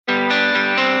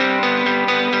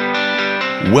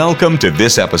Welcome to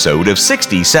this episode of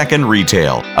 60 Second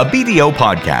Retail, a BDO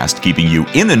podcast keeping you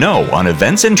in the know on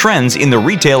events and trends in the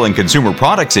retail and consumer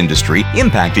products industry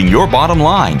impacting your bottom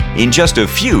line in just a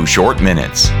few short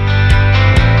minutes.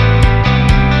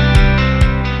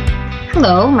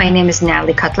 Hello, my name is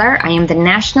Natalie Cutler. I am the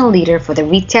National Leader for the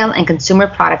Retail and Consumer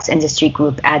Products Industry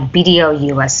Group at BDO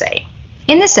USA.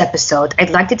 In this episode,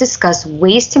 I'd like to discuss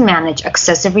ways to manage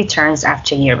excessive returns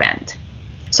after year-end.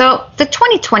 So, the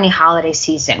 2020 holiday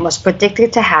season was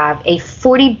predicted to have a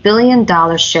 $40 billion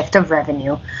shift of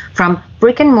revenue from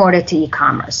brick and mortar to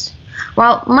e-commerce.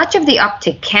 While much of the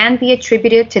uptick can be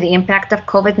attributed to the impact of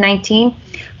COVID-19,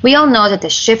 we all know that the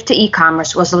shift to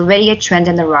e-commerce was already a trend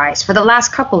in the rise for the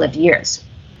last couple of years.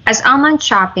 As online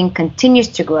shopping continues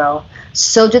to grow,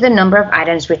 so do the number of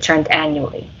items returned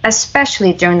annually,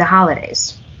 especially during the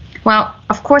holidays. Well,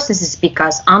 of course, this is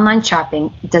because online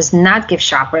shopping does not give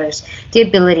shoppers the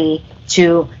ability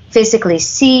to physically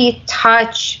see,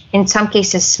 touch, in some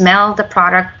cases smell the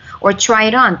product, or try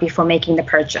it on before making the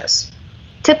purchase.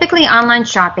 Typically, online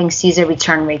shopping sees a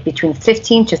return rate between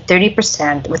 15 to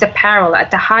 30%, with apparel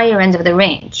at the higher end of the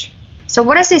range. So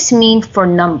what does this mean for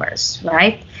numbers,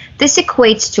 right? This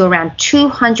equates to around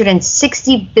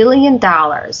 $260 billion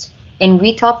in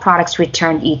retail products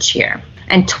returned each year.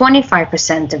 And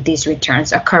 25% of these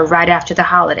returns occur right after the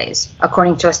holidays,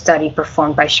 according to a study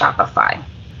performed by Shopify.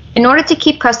 In order to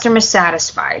keep customers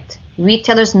satisfied,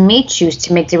 retailers may choose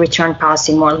to make the return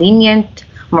policy more lenient,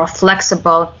 more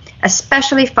flexible,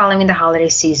 especially following the holiday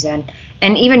season,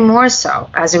 and even more so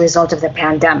as a result of the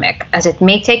pandemic, as it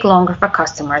may take longer for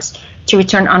customers to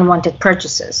return unwanted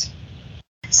purchases.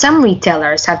 Some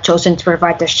retailers have chosen to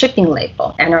provide the shipping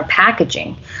label and or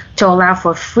packaging to allow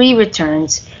for free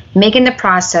returns, making the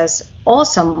process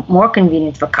also more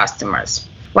convenient for customers.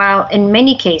 While in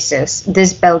many cases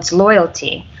this builds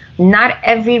loyalty, not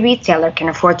every retailer can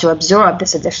afford to absorb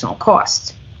this additional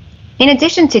cost. In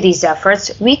addition to these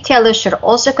efforts, retailers should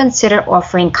also consider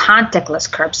offering contactless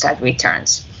curbside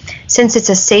returns, since it's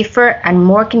a safer and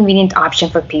more convenient option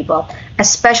for people,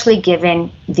 especially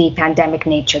given the pandemic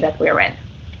nature that we're in.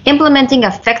 Implementing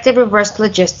effective reverse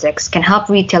logistics can help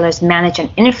retailers manage an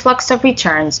influx of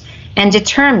returns and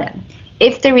determine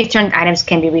if the returned items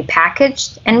can be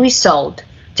repackaged and resold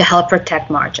to help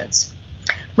protect margins.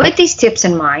 With these tips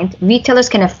in mind, retailers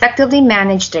can effectively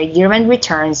manage their year-end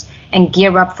returns and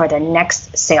gear up for their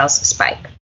next sales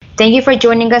spike. Thank you for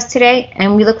joining us today,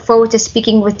 and we look forward to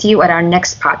speaking with you at our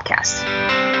next podcast.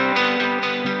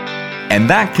 And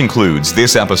that concludes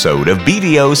this episode of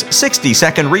BDO's 60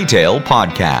 Second Retail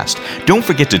podcast. Don't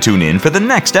forget to tune in for the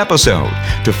next episode.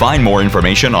 To find more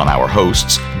information on our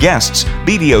hosts, guests,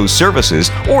 BDO's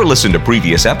services, or listen to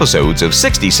previous episodes of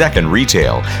 60 Second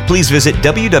Retail, please visit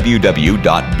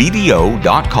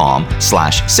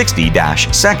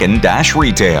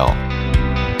www.bdo.com/60-second-retail.